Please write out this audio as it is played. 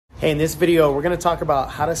Hey, in this video, we're going to talk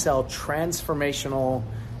about how to sell transformational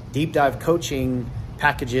deep dive coaching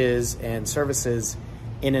packages and services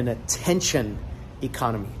in an attention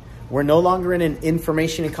economy. We're no longer in an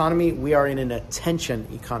information economy. We are in an attention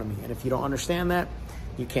economy. And if you don't understand that,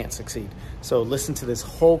 you can't succeed. So listen to this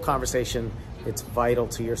whole conversation. It's vital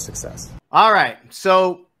to your success. All right.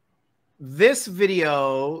 So this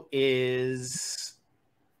video is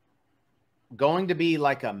going to be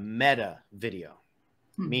like a meta video.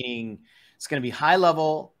 Meaning it's going to be high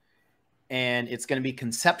level and it's going to be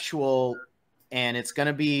conceptual and it's going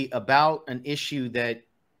to be about an issue that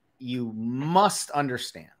you must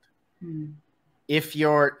understand if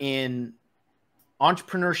you're in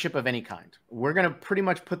entrepreneurship of any kind. We're going to pretty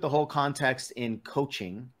much put the whole context in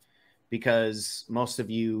coaching because most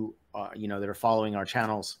of you, that are following our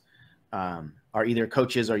channels are either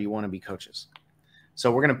coaches or you want to be coaches. So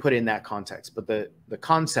we're going to put in that context, but the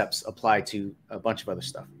concepts apply to a bunch of other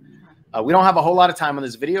stuff. We don't have a whole lot of time on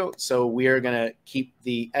this video, so we are going to keep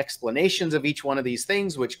the explanations of each one of these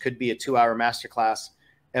things, which could be a 2-hour masterclass,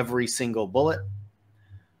 every single bullet.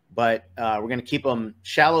 But we're going to keep them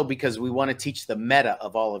shallow because we want to teach the meta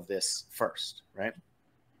of all of this first, right?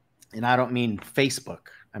 And I don't mean Facebook.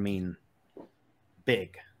 I mean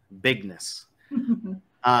bigness.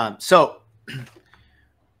 So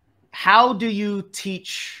how do you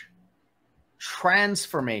teach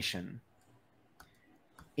transformation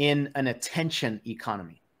in an attention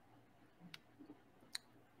economy?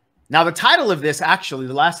 Now, the title of this, actually,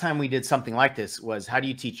 the last time we did something like this was how do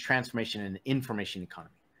you teach transformation in an information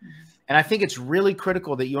economy? And I think it's really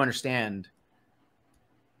critical that you understand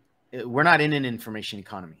we're not in an information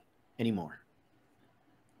economy anymore.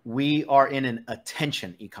 We are in an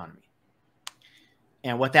attention economy.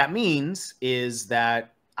 And what that means is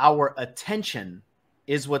that our attention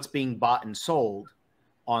is what's being bought and sold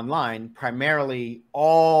online, primarily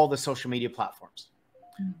all the social media platforms.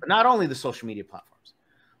 But not only the social media platforms,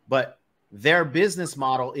 but their business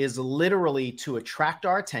model is literally to attract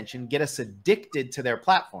our attention, get us addicted to their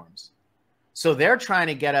platforms. So they're trying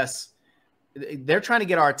to get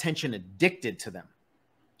our attention addicted to them.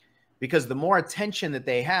 Because the more attention that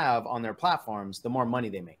they have on their platforms, the more money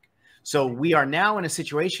they make. So we are now in a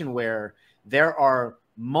situation where there are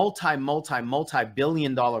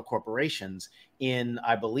multi-billion dollar corporations in,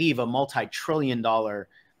 I believe, a multi-trillion dollar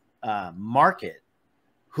market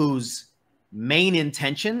whose main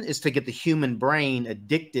intention is to get the human brain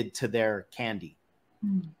addicted to their candy.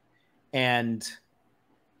 And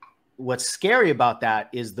what's scary about that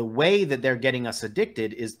is the way that they're getting us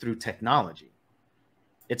addicted is through technology.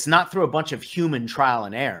 It's not through a bunch of human trial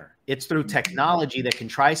and error. It's through technology that can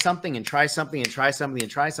try something and try something and try something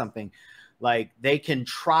and try something. Like they can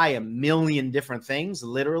try a million different things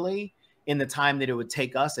literally in the time that it would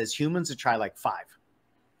take us as humans to try like 5.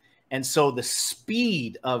 And so the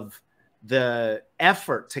speed of the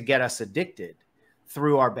effort to get us addicted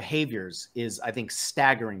through our behaviors is, I think,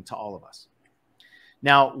 staggering to all of us.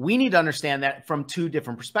 Now, we need to understand that from 2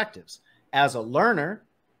 different perspectives. As a learner,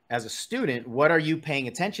 as a student, what are you paying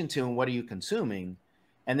attention to and what are you consuming?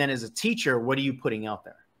 And then as a teacher, what are you putting out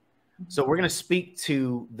there? So we're going to speak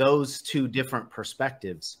to those 2 different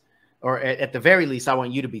perspectives, or at the very least, I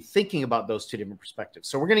want you to be thinking about those 2 different perspectives.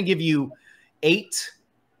 So we're going to give you 8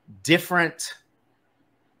 different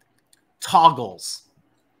toggles.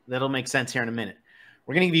 That'll make sense here in a minute.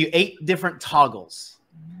 We're going to give you 8 different toggles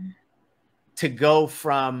to go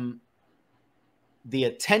from the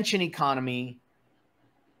attention economy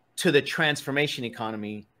to the transformation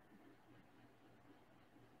economy.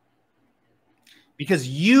 Because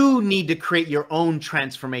you need to create your own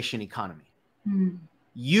transformation economy.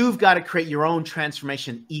 You've got to create your own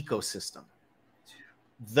transformation ecosystem.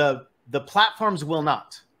 The platforms will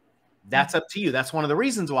not. That's up to you. That's one of the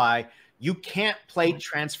reasons why you can't play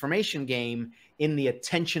transformation game in the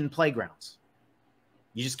attention playgrounds.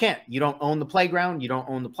 You just can't. You don't own the playground. You don't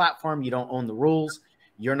own the platform. You don't own the rules.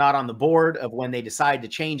 You're not on the board of when they decide to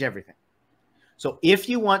change everything. So if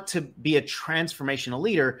you want to be a transformational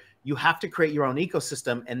leader, you have to create your own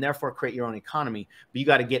ecosystem and therefore create your own economy. But you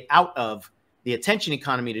got to get out of the attention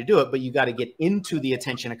economy to do it, but you got to get into the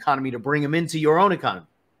attention economy to bring them into your own economy.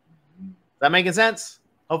 Is that making sense?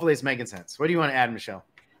 Hopefully it's making sense. What do you want to add, Michelle?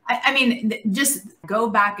 I mean, just go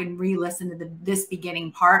back and re-listen to this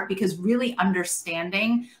beginning part, because really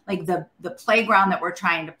understanding like the playground that we're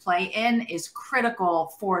trying to play in is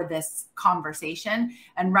critical for this conversation,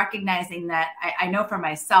 and recognizing that I know for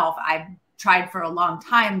myself, I've tried for a long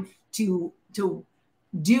time to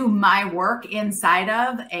do my work inside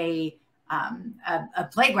of a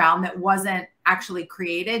playground that wasn't actually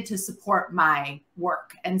created to support my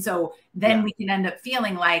work. And so then we can end up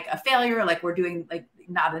feeling like a failure, like we're doing like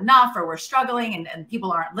not enough, or we're struggling and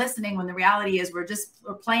people aren't listening, when the reality is we're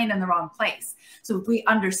playing in the wrong place. So if we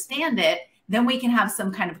understand it, then we can have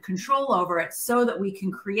some kind of control over it so that we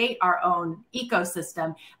can create our own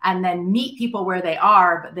ecosystem and then meet people where they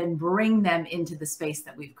are, but then bring them into the space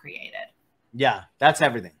that we've created. Yeah, that's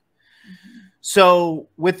everything. So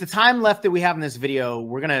with the time left that we have in this video,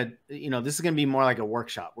 we're going to, you know, this is going to be more like a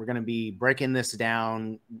workshop. We're going to be breaking this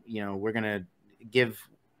down. You know, we're going to give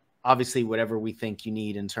obviously whatever we think you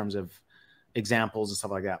need in terms of examples and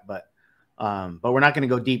stuff like that. But we're not going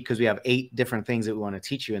to go deep because we have 8 different things that we want to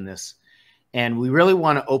teach you in this. And we really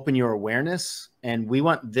want to open your awareness, and we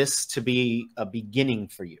want this to be a beginning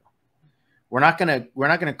for you. We're not going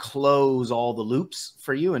to close all the loops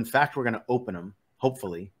for you. In fact, we're going to open them,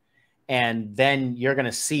 hopefully. And then you're going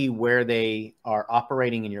to see where they are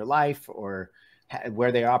operating in your life, or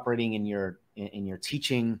where they're operating in your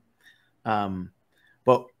teaching.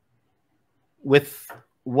 But with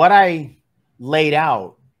what I laid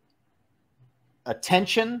out,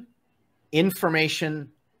 attention,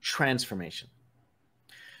 information, transformation.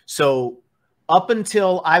 So up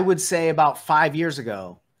until I would say about 5 years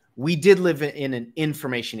ago, we did live in an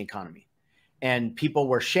information economy. And people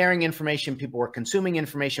were sharing information, people were consuming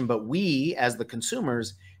information, but we, as the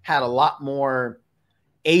consumers, had a lot more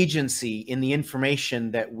agency in the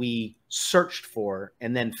information that we searched for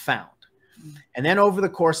and then found. And then over the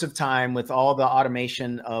course of time, with all the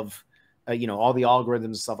automation of, you know, all the algorithms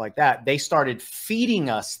and stuff like that, they started feeding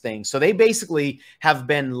us things. So they basically have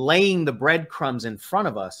been laying the breadcrumbs in front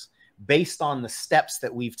of us based on the steps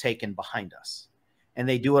that we've taken behind us. And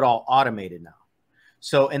they do it all automated now.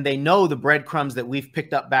 So, and they know the breadcrumbs that we've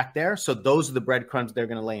picked up back there. So those are the breadcrumbs they're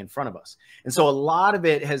going to lay in front of us. And so a lot of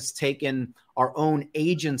it has taken our own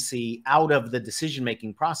agency out of the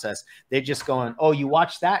decision-making process. They're just going, oh, you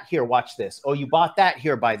watched that? Here, watch this. Oh, you bought that?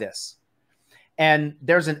 Here, buy this. And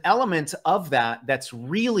there's an element of that that's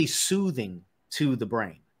really soothing to the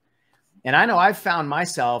brain. And I know I've found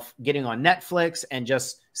myself getting on Netflix and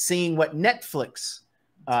just seeing what Netflix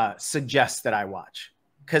suggests that I watch.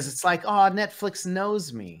 Because it's like, oh, Netflix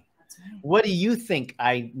knows me. Right. What do you think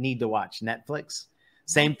I need to watch? Netflix?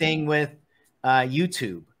 Same thing with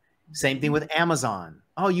YouTube. Same thing with Amazon.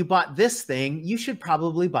 Oh, you bought this thing. You should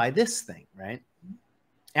probably buy this thing, right?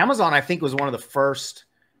 Amazon, I think, was one of the first.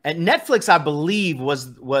 And Netflix, I believe,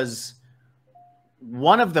 was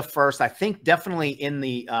one of the first, I think, definitely in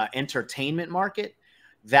the entertainment market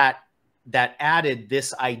that added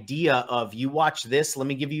this idea of, you watch this, let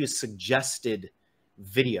me give you a suggested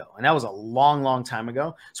video. And that was a long, long time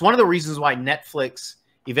ago. It's one of the reasons why Netflix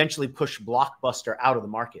eventually pushed Blockbuster out of the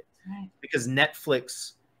market, right? Because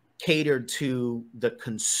Netflix catered to the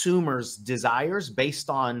consumer's desires based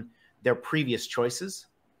on their previous choices.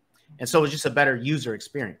 And so it was just a better user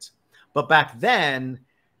experience. But back then,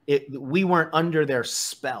 we weren't under their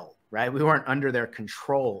spell, right? We weren't under their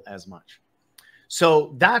control as much.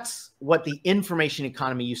 So that's what the information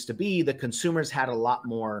economy used to be. The consumers had a lot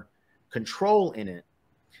more control in it.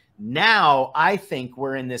 Now, I think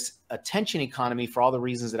we're in this attention economy for all the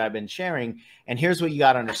reasons that I've been sharing. And here's what you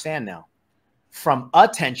got to understand now. From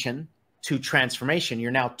attention to transformation,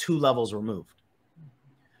 you're now 2 levels removed.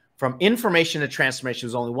 From information to transformation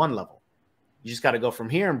is only 1 level. You just got to go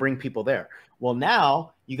from here and bring people there. Well,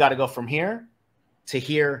 now you got to go from here to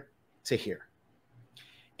here to here.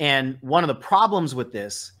 And one of the problems with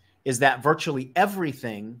this is that virtually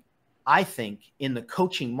everything, I think, in the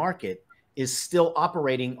coaching market is still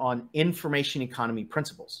operating on information economy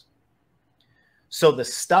principles. So the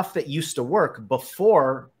stuff that used to work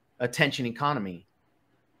before attention economy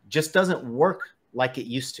just doesn't work like it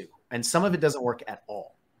used to. And some of it doesn't work at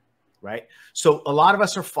all, right? So a lot of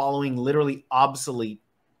us are following literally obsolete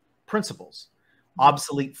principles,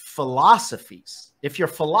 obsolete philosophies. If your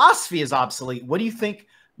philosophy is obsolete, what do you think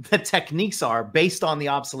the techniques are based on the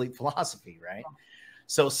obsolete philosophy, right?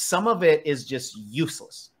 So some of it is just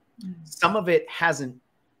useless. Some of it hasn't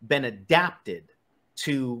been adapted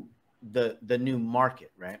to the new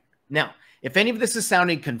market, right? Now, if any of this is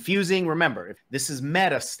sounding confusing, remember, if this is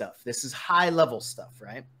meta stuff, this is high level stuff,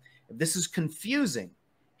 right? If this is confusing,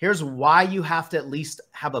 here's why you have to at least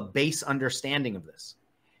have a base understanding of this.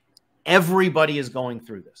 Everybody is going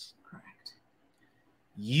through this. Correct.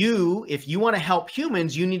 If you want to help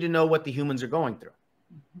humans, you need to know what the humans are going through.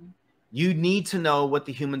 You need to know what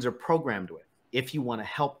the humans are programmed with if you want to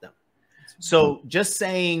help them. So just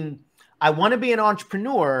saying, I want to be an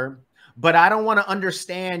entrepreneur, but I don't want to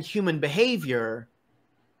understand human behavior,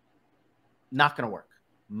 not going to work.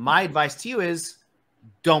 My advice to you is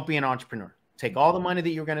don't be an entrepreneur. Take all the money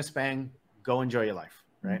that you're going to spend, go enjoy your life,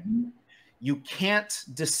 right? Mm-hmm. You can't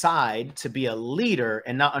decide to be a leader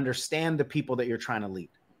and not understand the people that you're trying to lead.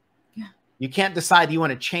 Yeah. You can't decide you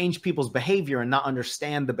want to change people's behavior and not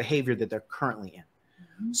understand the behavior that they're currently in.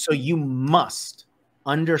 Mm-hmm. So you must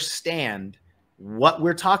understand what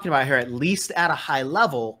we're talking about here, at least at a high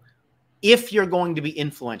level, if you're going to be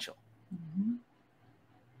influential. Mm-hmm.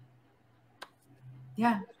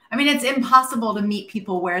 Yeah. I mean, it's impossible to meet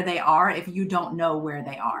people where they are if you don't know where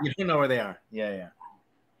they are. You don't know where they are. Yeah, yeah.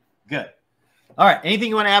 Good. All right. Anything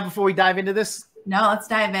you want to add before we dive into this? No, let's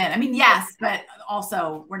dive in. I mean, yes, but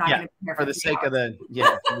also we're not going to be here for the sake of the,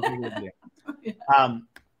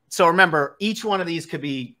 so remember, each one of these could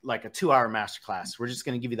be like a 2-hour masterclass. We're just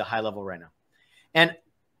going to give you the high level right now. And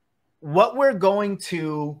what we're going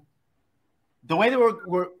to, the way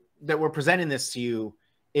that we're presenting this to you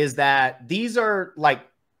is that these are like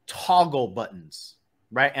toggle buttons,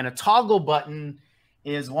 right? And a toggle button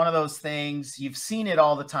is one of those things, you've seen it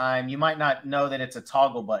all the time. You might not know that it's a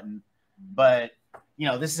toggle button, but you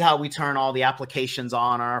know, this is how we turn all the applications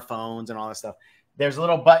on our phones and all that stuff. There's a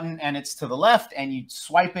little button and it's to the left and you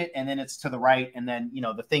swipe it and then it's to the right. And then, you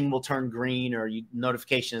know, the thing will turn green or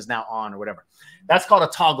notification is now on or whatever. That's called a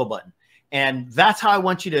toggle button. And that's how I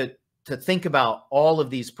want you to think about all of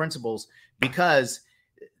these principles, because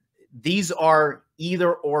these are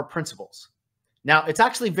either or principles. Now, it's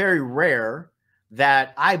actually very rare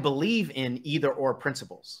that I believe in either or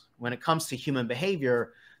principles. When it comes to human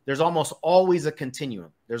behavior, there's almost always a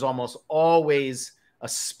continuum. There's almost always a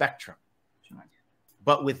spectrum. Sure.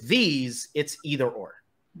 But with these, it's either or.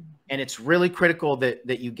 And it's really critical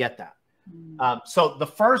that you get that. So the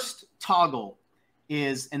first toggle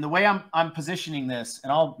is, and the way I'm positioning this,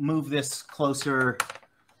 and I'll move this closer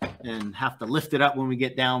and have to lift it up when we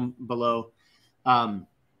get down below.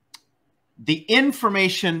 The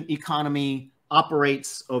information economy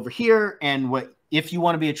operates over here. And if you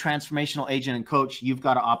want to be a transformational agent and coach, you've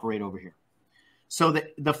got to operate over here. So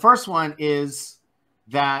the first one is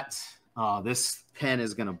that, this pen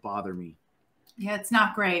is going to bother me. Yeah, it's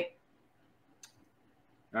not great.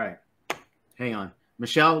 All right. Hang on.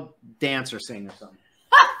 Michelle, dance or sing or something.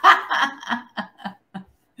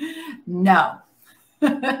 No.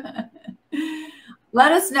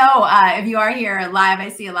 Let us know if you are here live. I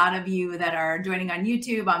see a lot of you that are joining on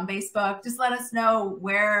YouTube, on Facebook. Just let us know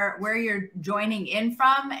where you're joining in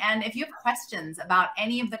from. And if you have questions about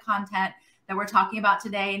any of the content that we're talking about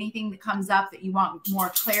today, anything that comes up that you want more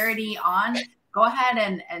clarity on, go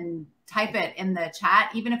ahead and type it in the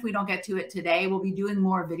chat. Even if we don't get to it today, we'll be doing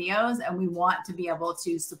more videos and we want to be able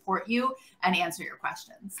to support you and answer your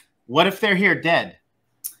questions. What if they're here dead?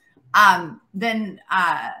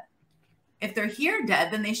 If they're here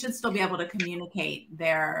dead, then they should still be able to communicate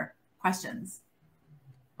their questions.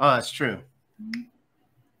 Oh, that's true. Mm-hmm.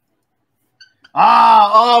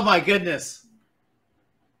 Oh my goodness.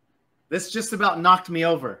 This just about knocked me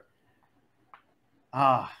over.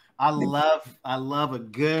 I love a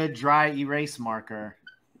good dry erase marker.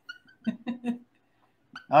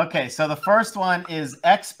 Okay, so the first one is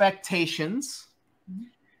expectations.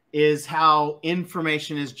 Is how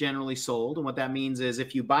information is generally sold. And what that means is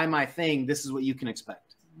if you buy my thing, this is what you can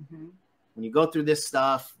expect. Mm-hmm. When you go through this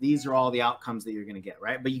stuff, these are all the outcomes that you're going to get,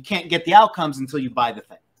 right? But you can't get the outcomes until you buy the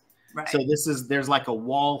thing. Right. So there's like a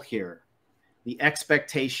wall here. The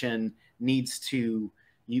expectation needs to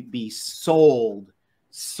be sold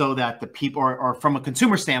so that the people, or from a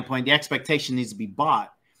consumer standpoint, the expectation needs to be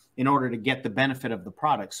bought in order to get the benefit of the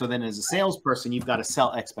product. So then as a salesperson, you've got to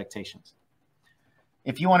sell expectations.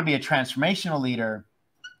 If you want to be a transformational leader,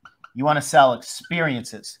 you want to sell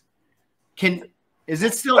experiences. Is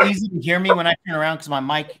it still easy to hear me when I turn around? Because my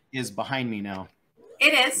mic is behind me now.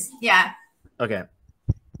 It is, yeah. Okay.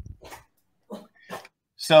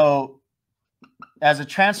 So as a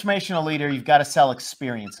transformational leader, you've got to sell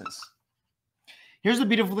experiences. Here's the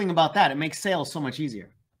beautiful thing about that. It makes sales so much easier.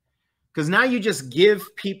 Because now you just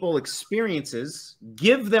give people experiences,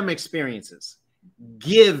 give them experiences,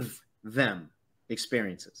 give them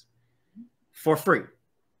experiences for free.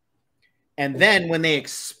 And then when they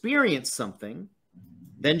experience something,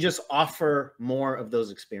 then just offer more of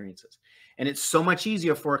those experiences. And it's so much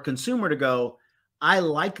easier for a consumer to go, I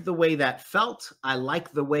like the way that felt. I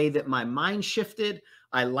like the way that my mind shifted.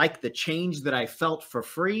 I like the change that I felt for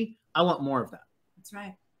free. I want more of that. That's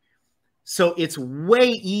right. So it's way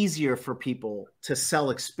easier for people to sell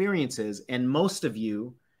experiences. And most of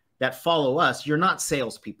you that follow us, you're not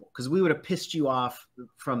salespeople, because we would have pissed you off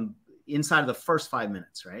from inside of the first 5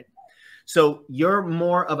 minutes, right? So you're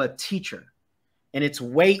more of a teacher, and it's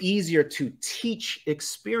way easier to teach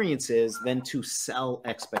experiences than to sell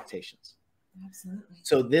expectations. Absolutely.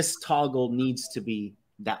 So this toggle needs to be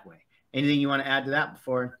that way. Anything you want to add to that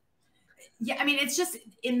before? Yeah, I mean, it's just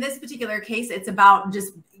in this particular case, it's about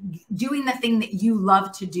just doing the thing that you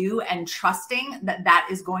love to do and trusting that that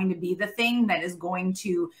is going to be the thing that is going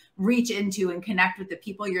to reach into and connect with the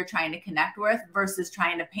people you're trying to connect with versus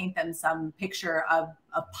trying to paint them some picture of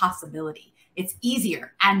a possibility. It's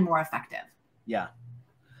easier and more effective. Yeah.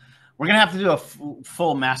 We're going to have to do a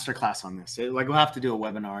full masterclass on this. Like we'll have to do a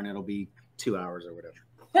webinar and it'll be 2 hours or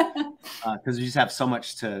whatever. Because we just have so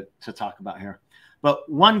much to talk about here. But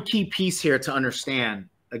one key piece here to understand,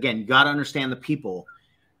 again, you got to understand the people.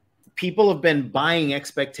 People have been buying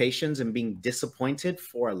expectations and being disappointed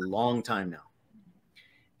for a long time now.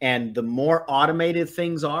 And the more automated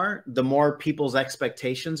things are, the more people's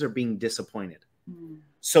expectations are being disappointed.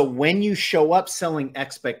 So when you show up selling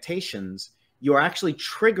expectations, you're actually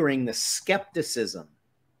triggering the skepticism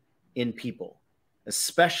in people,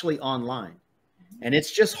 especially online. And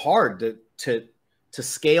it's just hard to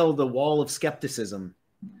scale the wall of skepticism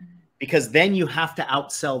because then you have to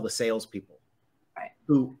outsell the salespeople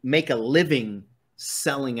who make a living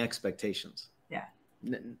selling expectations. Yeah.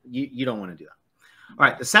 You don't want to do that. All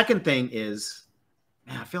right. The second thing is,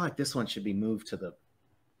 man, I feel like this one should be moved to the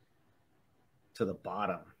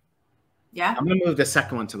bottom. Yeah. I'm going to move the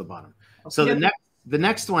second one to the bottom. Okay. So the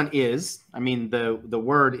next one is, I mean, the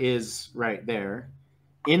word is right there.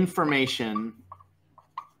 Information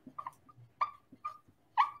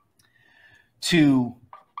to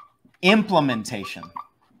implementation.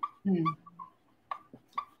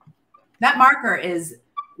 That marker is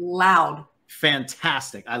loud.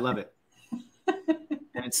 Fantastic. I love it.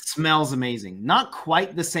 And it smells amazing. Not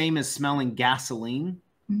quite the same as smelling gasoline.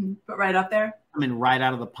 But right up there. I mean, right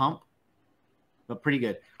out of the pump. But pretty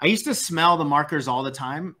good. I used to smell the markers all the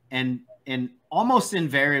time. And almost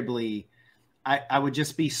invariably, I would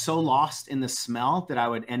just be so lost in the smell that I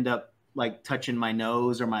would end up like touching my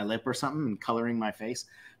nose or my lip or something and coloring my face.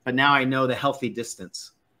 But now I know the healthy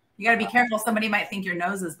distance. You got to be careful. Somebody might think your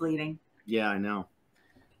nose is bleeding. Yeah, I know.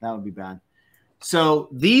 That would be bad. So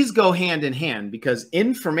these go hand in hand because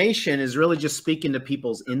information is really just speaking to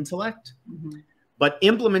people's intellect. But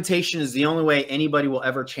implementation is the only way anybody will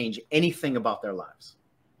ever change anything about their lives,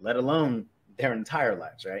 let alone their entire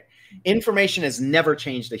lives, right? Information has never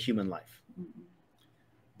changed a human life.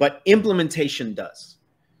 But implementation does.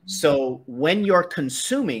 So when you're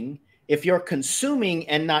consuming, if you're consuming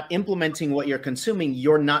and not implementing what you're consuming,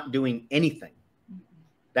 you're not doing anything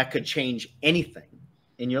that could change anything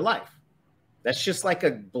in your life. That's just like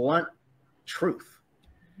a blunt truth.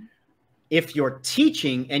 If you're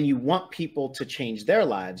teaching and you want people to change their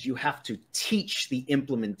lives, you have to teach the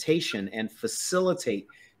implementation and facilitate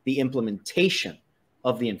the implementation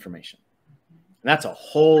of the information. And that's a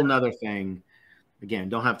whole nother thing. Again,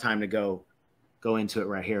 don't have time to go into it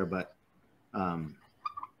right here, but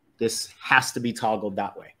this has to be toggled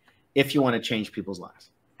that way if you want to change people's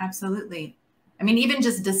lives. Absolutely. I mean, even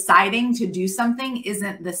just deciding to do something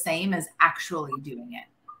isn't the same as actually doing it.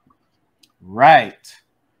 Right.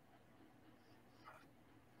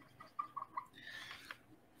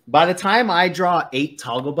 By the time I draw 8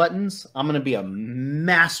 toggle buttons, I'm going to be a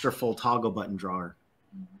masterful toggle button drawer.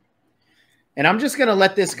 And I'm just going to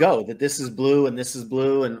let this go, that this is blue and this is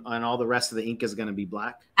blue and all the rest of the ink is going to be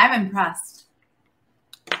black. I'm impressed.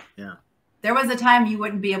 Yeah. There was a time you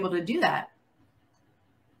wouldn't be able to do that.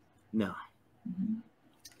 No.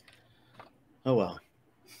 Oh, well.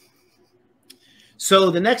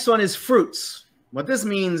 So the next one is fruits. What this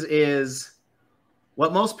means is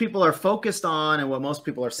what most people are focused on and what most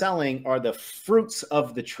people are selling are the fruits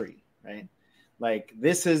of the tree, right? Like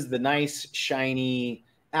this is the nice, shiny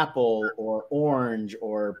apple or orange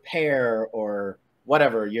or pear or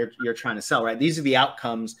whatever you're trying to sell, right? These are the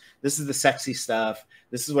outcomes. This is the sexy stuff.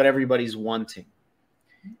 This is what everybody's wanting.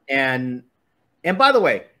 And by the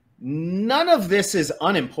way, none of this is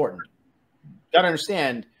unimportant. You got to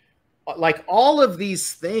understand, like all of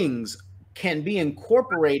these things can be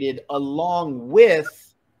incorporated along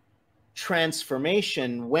with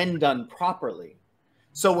transformation when done properly.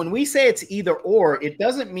 So when we say it's either or, it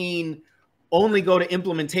doesn't mean only go to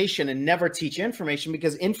implementation and never teach information,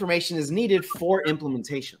 because information is needed for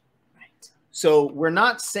implementation. Right. So we're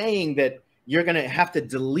not saying that you're going to have to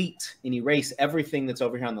delete and erase everything that's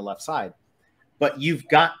over here on the left side, but you've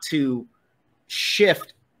got to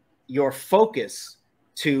shift your focus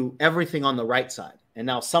to everything on the right side. And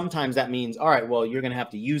now sometimes that means, all right, well, you're going to have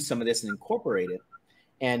to use some of this and incorporate it.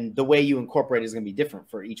 And the way you incorporate it is going to be different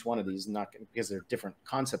for each one of these, not because they're different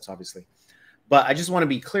concepts, obviously. But I just want to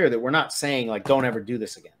be clear that we're not saying like, don't ever do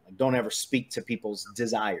this again. Like, don't ever speak to people's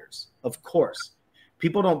desires. Of course,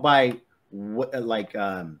 people don't buy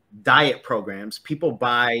diet programs, people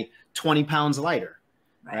buy 20 pounds lighter,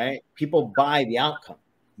 right? People buy the outcome.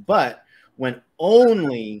 But when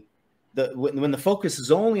the focus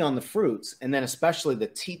is only on the fruits, and then especially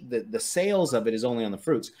the sales of it is only on the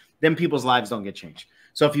fruits, then people's lives don't get changed.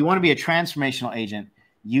 So if you want to be a transformational agent,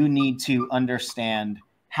 you need to understand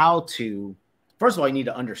how to, first of all, you need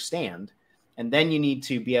to understand, and then you need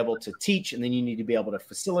to be able to teach, and then you need to be able to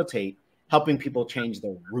facilitate helping people change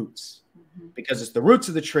their roots, because it's the roots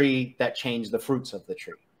of the tree that change the fruits of the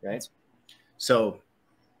tree, right? So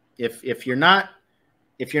if you're not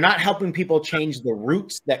helping people change the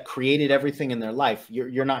roots that created everything in their life,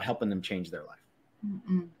 you're not helping them change their life.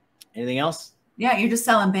 Anything else? Yeah, you're just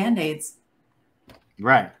selling Band-Aids.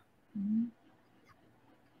 Right.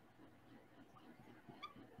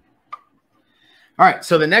 All right,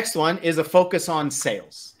 so the next one is a focus on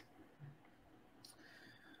sales.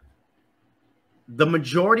 The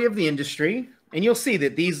majority of the industry, and you'll see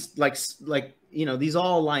that these these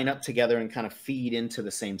all line up together and kind of feed into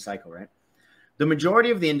the same cycle, right? The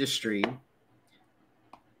majority of the industry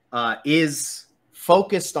is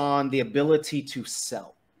focused on the ability to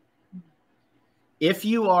sell. If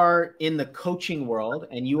you are in the coaching world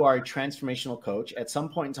and you are a transformational coach at some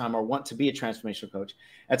point in time, or want to be a transformational coach,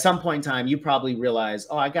 at some point in time, you probably realize,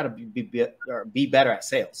 oh, I got to be better at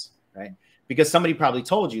sales, right? Because somebody probably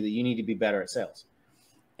told you that you need to be better at sales.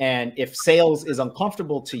 And if sales is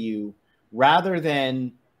uncomfortable to you, rather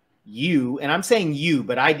than you, and I'm saying you,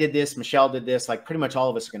 but I did this, Michelle did this, like pretty much all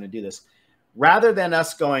of us are going to do this. Rather than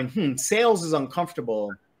us going, sales is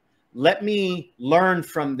uncomfortable, let me learn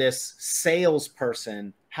from this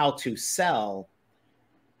salesperson how to sell.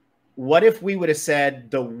 What if we would have said,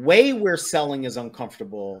 the way we're selling is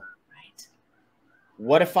uncomfortable. Right.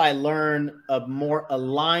 What if I learn a more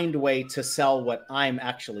aligned way to sell what I'm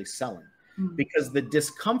actually selling? Because the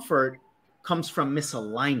discomfort comes from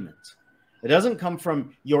misalignment. It doesn't come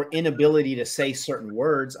from your inability to say certain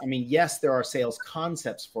words. I mean, yes, there are sales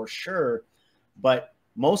concepts for sure, but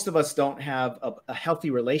most of us don't have a healthy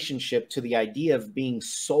relationship to the idea of being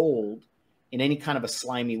sold in any kind of a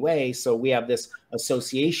slimy way. So we have this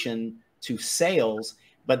association to sales,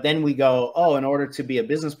 but then we go, oh, in order to be a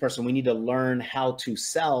business person, we need to learn how to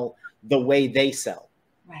sell the way they sell.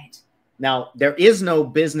 Right. Now, there is no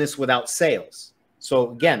business without sales.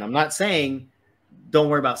 So again, I'm not saying don't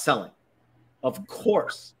worry about selling. Of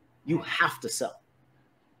course, you have to sell,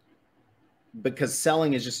 because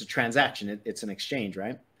selling is just a transaction. It's an exchange,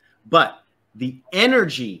 right? But the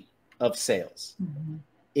energy of sales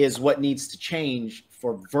is what needs to change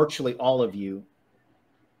for virtually all of you.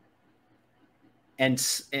 And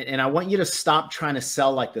I want you to stop trying to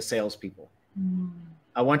sell like the salespeople.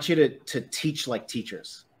 I want you to teach like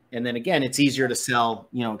teachers. And then again, it's easier to sell,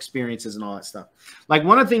 experiences and all that stuff. Like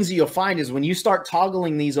one of the things that you'll find is when you start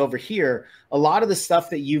toggling these over here, a lot of the stuff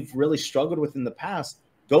that you've really struggled with in the past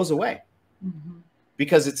goes away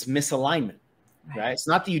because it's misalignment, right? It's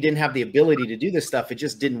not that you didn't have the ability to do this stuff. It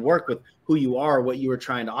just didn't work with who you are, what you were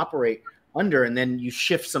trying to operate under. And then you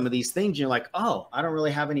shift some of these things and you're like, oh, I don't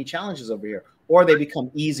really have any challenges over here, or they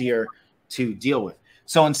become easier to deal with.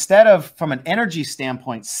 So instead of, from an energy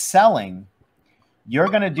standpoint, selling, you're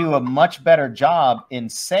going to do a much better job in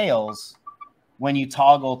sales when you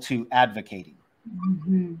toggle to advocating.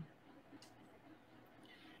 And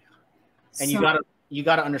you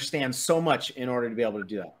got to understand so much in order to be able to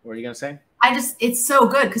do that. What are you going to say? It's so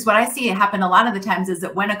good, because what I see happen a lot of the times is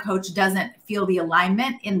that when a coach doesn't feel the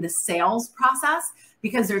alignment in the sales process,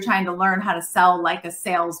 because they're trying to learn how to sell like a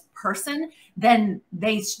salesperson, then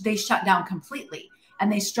they shut down completely.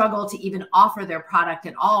 And they struggle to even offer their product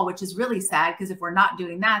at all, which is really sad, because if we're not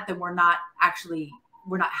doing that, then we're not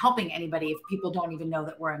helping anybody if people don't even know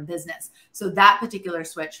that we're in business. So that particular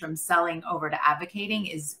switch from selling over to advocating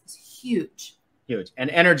is huge. Huge. And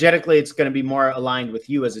energetically, it's going to be more aligned with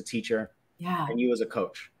you as a teacher and you as a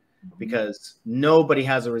coach, because nobody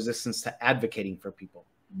has a resistance to advocating for people.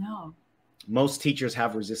 No. Most teachers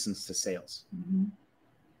have resistance to sales.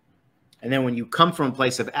 And then when you come from a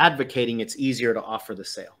place of advocating, it's easier to offer the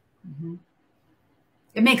sale.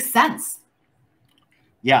 It makes sense.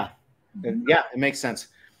 Yeah. Yeah, it makes sense.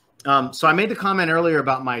 So I made the comment earlier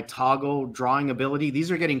about my toggle drawing ability.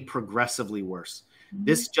 These are getting progressively worse.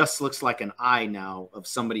 This just looks like an eye now of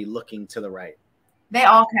somebody looking to the right. They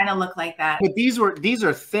all kind of look like that. But these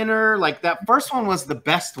are thinner. Like that first one was the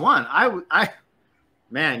best one.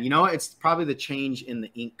 Man, it's probably the change in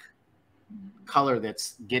the ink color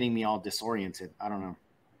that's getting me all disoriented. I don't know.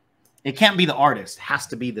 It can't be the artist. It has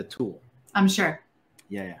to be the tool. I'm sure.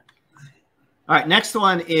 Yeah. All right. Next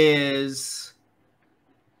one is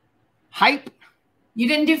hype You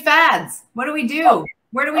didn't do fads. What do we do? Oh.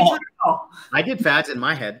 Where do we tackle? I did fads in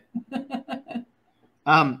my head.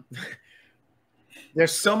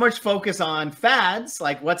 There's so much focus on fads,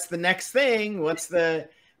 like what's the next thing? What's the,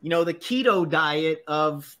 you know, the keto diet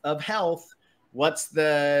of health? What's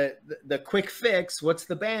the quick fix? What's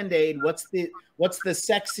the Band-Aid? What's the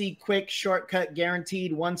sexy, quick, shortcut,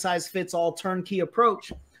 guaranteed, one size fits all turnkey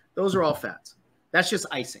approach? Those are all fads. That's just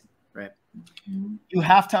icing, right? Mm-hmm. You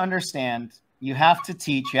have to understand, you have to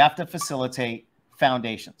teach, you have to facilitate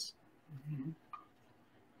foundations. Mm-hmm.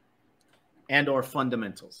 And or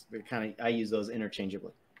fundamentals. They're kind of, I use those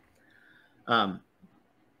interchangeably.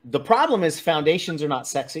 The problem is foundations are not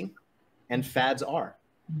sexy and fads are.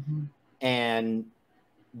 Mm-hmm. And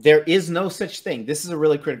there is no such thing. This is a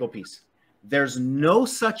really critical piece. There's no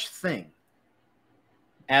such thing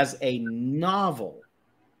as a novel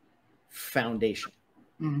foundation.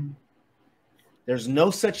 Mm-hmm. There's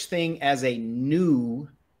no such thing as a new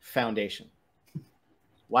foundation.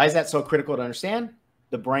 Why is that so critical to understand?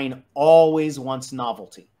 The brain always wants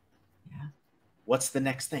novelty. Yeah. What's the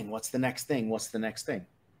next thing? What's the next thing? What's the next thing?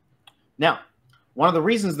 Now, one of the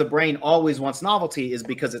reasons the brain always wants novelty is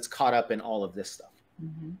because it's caught up in all of this stuff.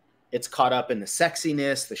 Mm-hmm. It's caught up in the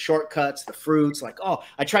sexiness, the shortcuts, the fruits. Like, oh,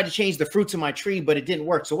 I tried to change the fruits of my tree, but it didn't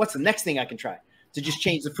work. So what's the next thing I can try? To just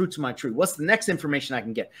change the fruits of my tree. What's the next information I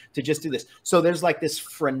can get to just do this? So there's like this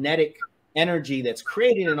frenetic energy that's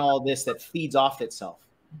created in all this that feeds off itself.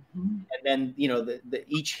 Mm-hmm. And then, you know,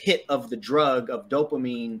 each hit of the drug of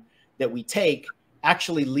dopamine that we take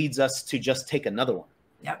actually leads us to just take another one.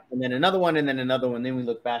 Yep. And then another one, and then another one. Then we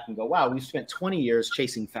look back and go, wow, we've spent 20 years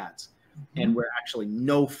chasing fads. Mm-hmm. And we're actually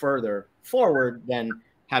no further forward than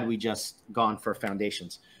had we just gone for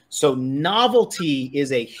foundations. So novelty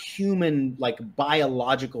is a human, like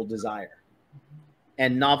biological desire.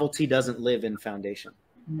 And novelty doesn't live in foundation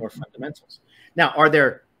or fundamentals. Now, are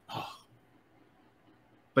there...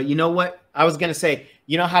 But you know what? I was going to say,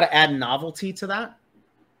 you know how to add novelty to that?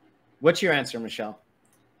 What's your answer, Michelle?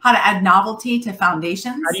 How to add novelty to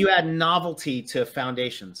foundations? How do you add novelty to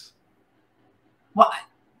foundations? Well,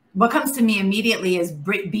 what comes to me immediately is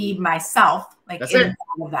be myself, like That's in it.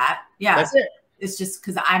 all of that. Yeah. That's it. It's just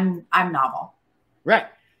because I'm novel. Right.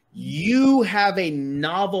 You have a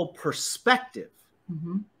novel perspective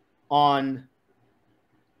on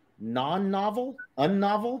non-novel,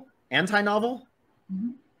 unnovel, anti-novel.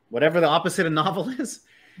 Mm-hmm. Whatever the opposite of novel is,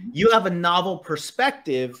 you have a novel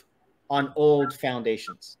perspective on old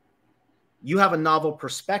foundations. You have a novel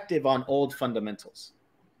perspective on old fundamentals.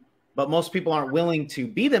 But most people aren't willing to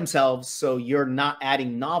be themselves, so you're not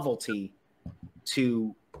adding novelty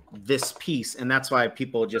to this piece. And that's why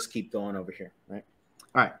people just keep going over here, right?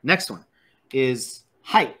 All right, next one is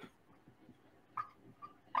hype.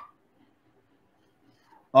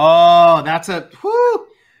 Oh, that's a, whoo,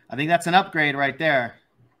 I think that's an upgrade right there.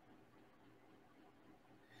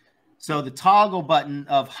 So the toggle button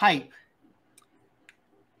of hype.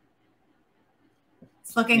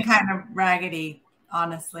 It's looking kind of raggedy,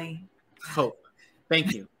 honestly. Hope.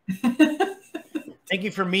 Thank you. Thank you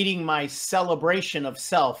for meeting my celebration of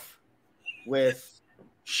self with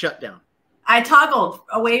shutdown. I toggled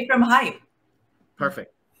away from hype.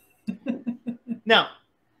 Perfect. Now,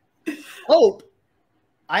 hope,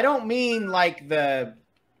 I don't mean like the,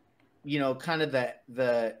 you know, kind of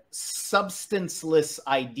the substanceless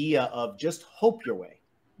idea of just hope your way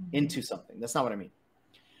into something. That's not what I mean.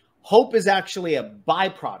 Hope is actually a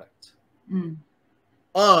byproduct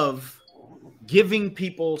of giving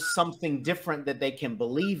people something different that they can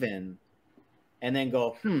believe in and then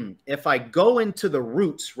go, if I go into the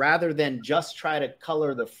roots rather than just try to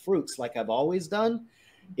color the fruits like I've always done,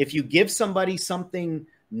 if you give somebody something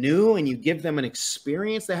new and you give them an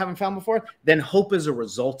experience they haven't found before, then hope is a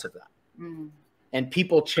result of that. And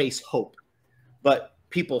people chase hope, but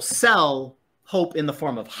people sell hope in the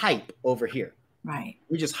form of hype over here. Right.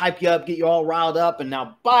 We just hype you up, get you all riled up, and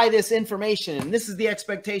now buy this information, and this is the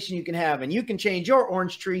expectation you can have, and you can change your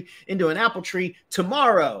orange tree into an apple tree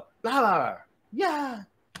tomorrow. Blah, blah, blah. Yeah.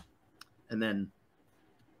 And then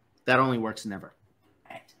that only works never.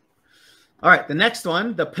 Right. All right, the next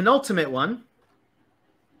one, the penultimate one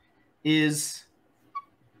is...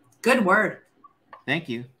 Good word. Thank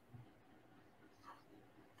you.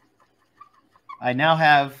 I now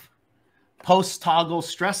have post-toggle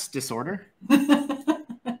stress disorder.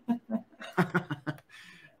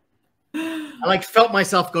 I like felt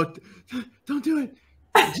myself go, don't do it.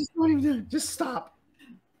 Just don't even do it. Just stop.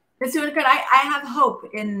 It's doing good. I have hope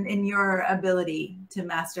in your ability to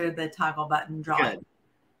master the toggle button drawing. Good.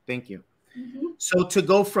 Thank you. So to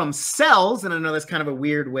go from cells, and I know that's kind of a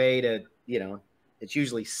weird way to, you know, it's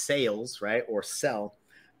usually sales, right? Or sell.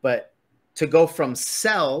 But to go from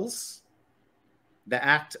cells, the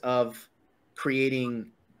act of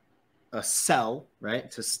creating a cell, right?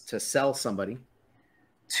 To sell somebody,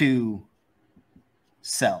 to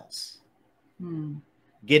cells.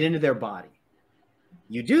 Get into their body.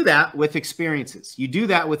 You do that with experiences. You do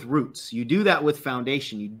that with roots. You do that with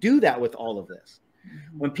foundation. You do that with all of this.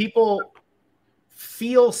 When people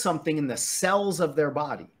feel something in the cells of their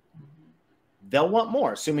body, they'll want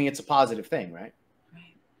more, assuming it's a positive thing, right?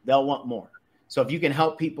 They'll want more. So if you can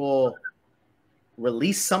help people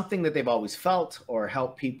release something that they've always felt, or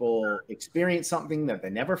help people experience something that they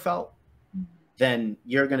never felt, then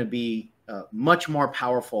you're going to be a much more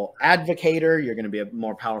powerful advocator. You're going to be a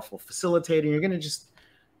more powerful facilitator. You're going to just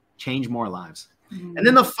change more lives. And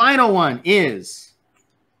then the final one is,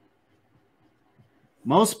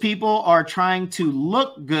 most people are trying to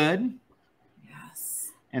look good.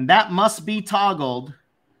 Yes. And that must be toggled.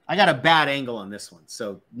 I got a bad angle on this one,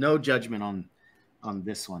 so no judgment on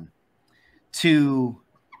this one. To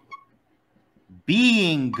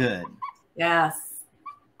being good. Yes.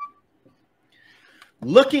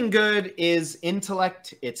 Looking good is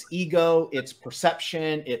intellect, it's ego, it's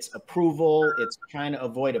perception, it's approval, it's trying to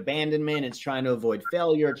avoid abandonment, it's trying to avoid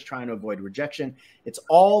failure, it's trying to avoid rejection. It's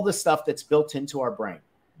all the stuff that's built into our brain.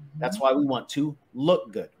 That's why we want to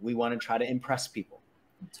look good. We want to try to impress people.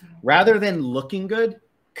 Right. Rather than looking good,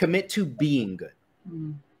 commit to being good.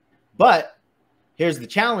 But here's the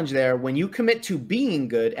challenge there. When you commit to being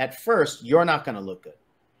good, at first, you're not going to look good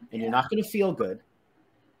and you're not going to feel good.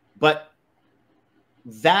 But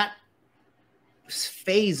that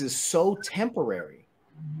phase is so temporary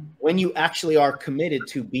when you actually are committed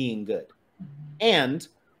to being good. And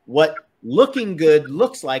what looking good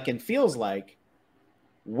looks like and feels like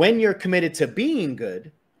when you're committed to being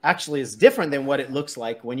good actually is different than what it looks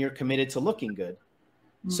like when you're committed to looking good.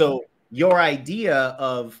 So your idea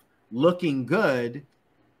of looking good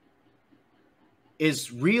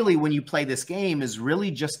is really, when you play this game, is really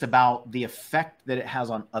just about the effect that it has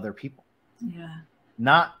on other people. Yeah.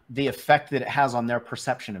 Not the effect that it has on their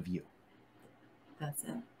perception of you. That's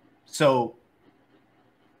it. So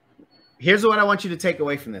here's what I want you to take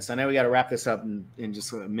away from this. I know we got to wrap this up in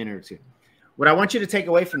just a minute or two. What I want you to take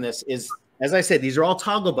away from this is, as I said, these are all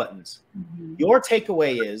toggle buttons. Your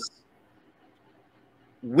takeaway is,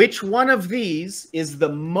 which one of these is the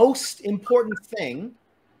most important thing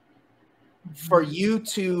for you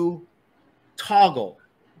to toggle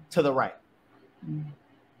to the right?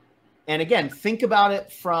 And again, think about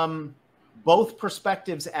it from both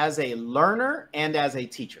perspectives, as a learner and as a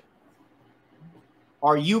teacher.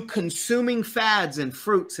 Are you consuming fads and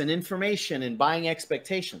fruits and information and buying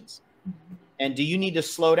expectations? And do you need to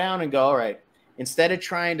slow down and go, all right, instead of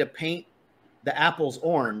trying to paint the apples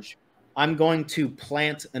orange, I'm going to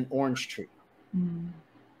plant an orange tree.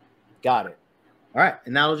 Got it. All right.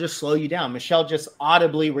 And that'll just slow you down. Michelle just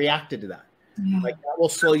audibly reacted to that. Like, that will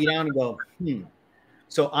slow you down and go,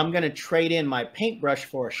 so I'm going to trade in my paintbrush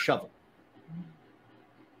for a shovel.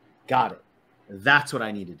 Got it. That's what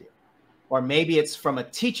I need to do. Or maybe it's from a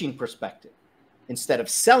teaching perspective. Instead of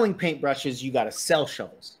selling paintbrushes, you got to sell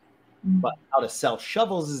shovels. But how to sell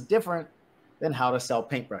shovels is different than how to sell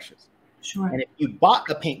paintbrushes. Sure. And if you bought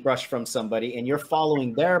a paintbrush from somebody and you're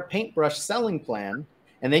following their paintbrush selling plan,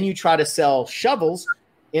 and then you try to sell shovels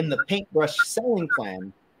in the paintbrush selling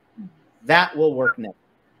plan, that will work never.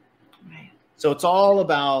 Right. So it's all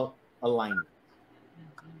about alignment.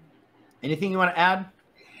 Anything you want to add,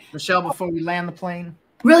 Michelle, before we land the plane?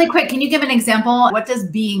 Really quick, can you give an example? What does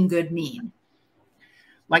being good mean?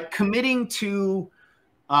 Like committing to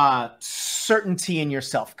certainty in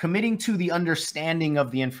yourself, committing to the understanding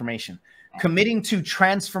of the information, committing to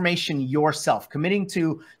transformation yourself, committing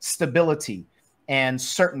to stability and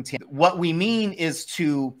certainty. What we mean is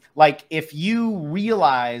to, like, if you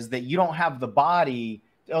realize that you don't have the body,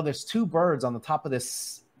 oh, there's two birds on the top of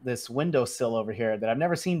this windowsill over here that I've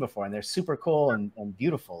never seen before, and they're super cool and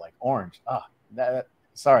beautiful, like orange.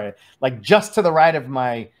 Sorry, like just to the right of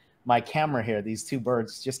my camera here, these two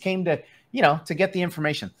birds just came to, to get the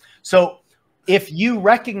information. So if you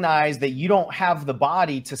recognize that you don't have the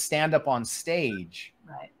body to stand up on stage,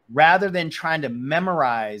 right, rather than trying to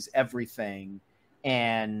memorize everything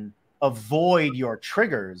and avoid your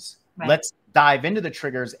triggers, right, let's dive into the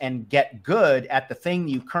triggers and get good at the thing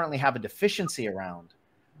you currently have a deficiency around,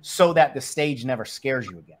 so that the stage never scares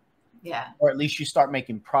you again. Yeah. Or at least you start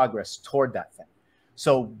making progress toward that thing.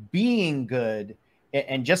 So being good,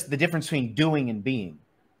 and just the difference between doing and being,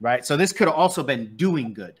 right? So this could have also been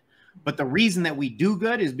doing good. But the reason that we do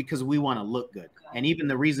good is because we want to look good. And even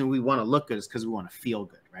the reason we want to look good is because we want to feel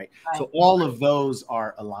good, right? So all of those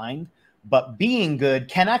are aligned. But being good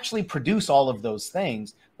can actually produce all of those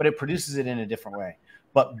things, but it produces it in a different way.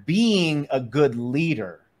 But being a good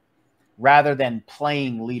leader rather than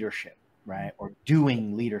playing leadership, right? Or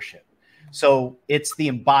doing leadership. So it's the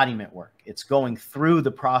embodiment work. It's going through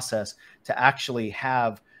the process to actually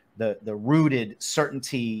have the rooted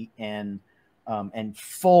certainty and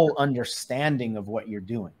full understanding of what you're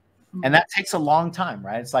doing. And that takes a long time,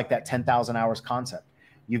 right? It's like that 10,000 hours concept.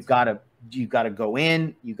 You've got to go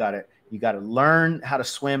in, you got to learn how to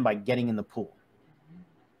swim by getting in the pool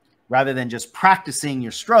rather than just practicing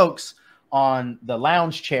your strokes on the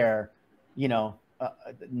lounge chair, you know,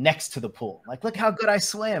 next to the pool. Like, look how good I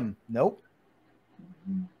swim. Nope.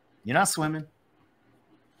 You're not swimming.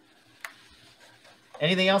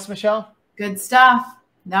 Anything else, Michelle? Good stuff.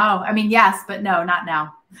 No, I mean, yes, but no, not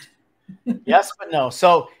now. Yes, but no.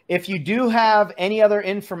 So if you do have any other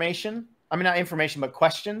information, I mean, not information, but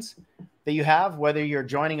questions that you have, whether you're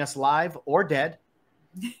joining us live or dead,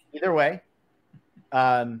 either way,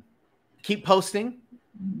 keep posting.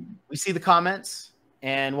 We see the comments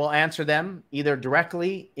and we'll answer them either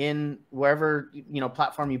directly in wherever, you know,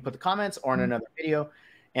 platform you put the comments or in another video.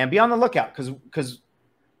 And be on the lookout because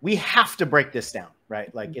we have to break this down,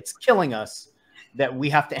 right? Like it's killing us that we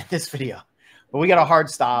have to end this video, but we got a hard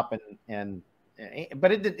stop but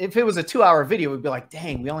if it was a 2-hour video, we'd be like,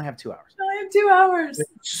 dang, we only have 2 hours. I have 2 hours. There's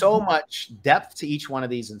so much depth to each one of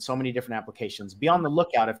these and so many different applications. Be on the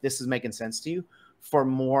lookout if this is making sense to you for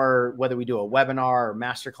more, whether we do a webinar or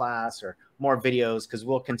masterclass or more videos, because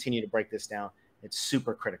we'll continue to break this down. It's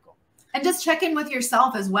super critical. And just check in with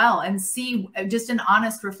yourself as well and see just an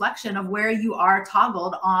honest reflection of where you are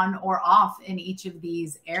toggled on or off in each of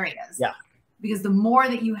these areas. Yeah. Because the more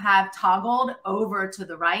that you have toggled over to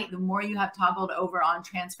the right, the more you have toggled over on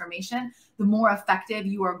transformation, the more effective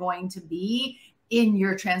you are going to be in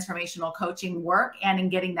your transformational coaching work and in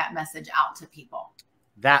getting that message out to people.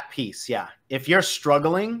 That piece, yeah. If you're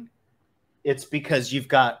struggling, it's because you've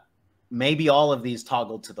got maybe all of these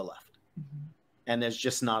toggled to the left. And there's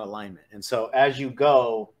just not alignment. And so as you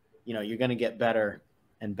go, you know, you're going to get better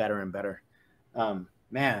and better and better.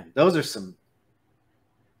 Man, those are some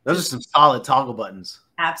solid toggle buttons.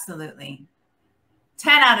 Absolutely.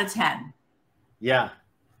 10 out of 10. Yeah.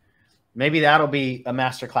 Maybe that'll be a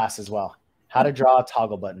masterclass as well. How to draw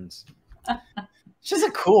toggle buttons. It's just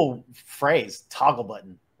a cool phrase, toggle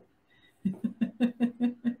button.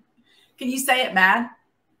 Can you say it, Mad?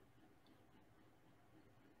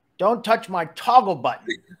 Don't touch my toggle button.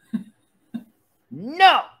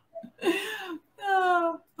 No.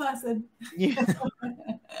 Oh, Placid. Yeah.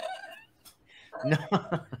 No.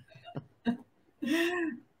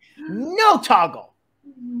 No toggle.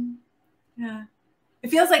 Yeah.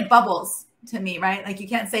 It feels like bubbles to me, right? Like you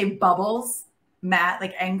can't say bubbles, Matt,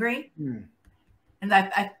 like angry. And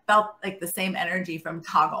I felt like the same energy from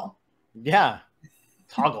toggle. Yeah.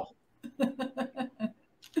 Toggle.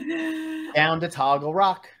 Down to Toggle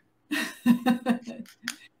Rock.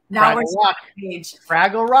 Now Fraggle Rock.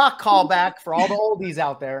 Fraggle Rock callback for all the oldies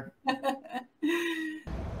out there.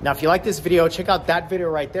 Now, if you like this video, check out that video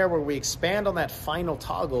right there where we expand on that final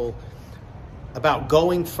toggle about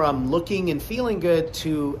going from looking and feeling good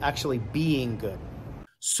to actually being good.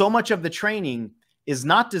 So much of the training is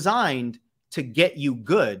not designed to get you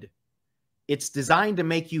good. It's designed to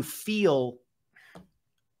make you feel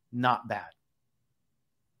not bad.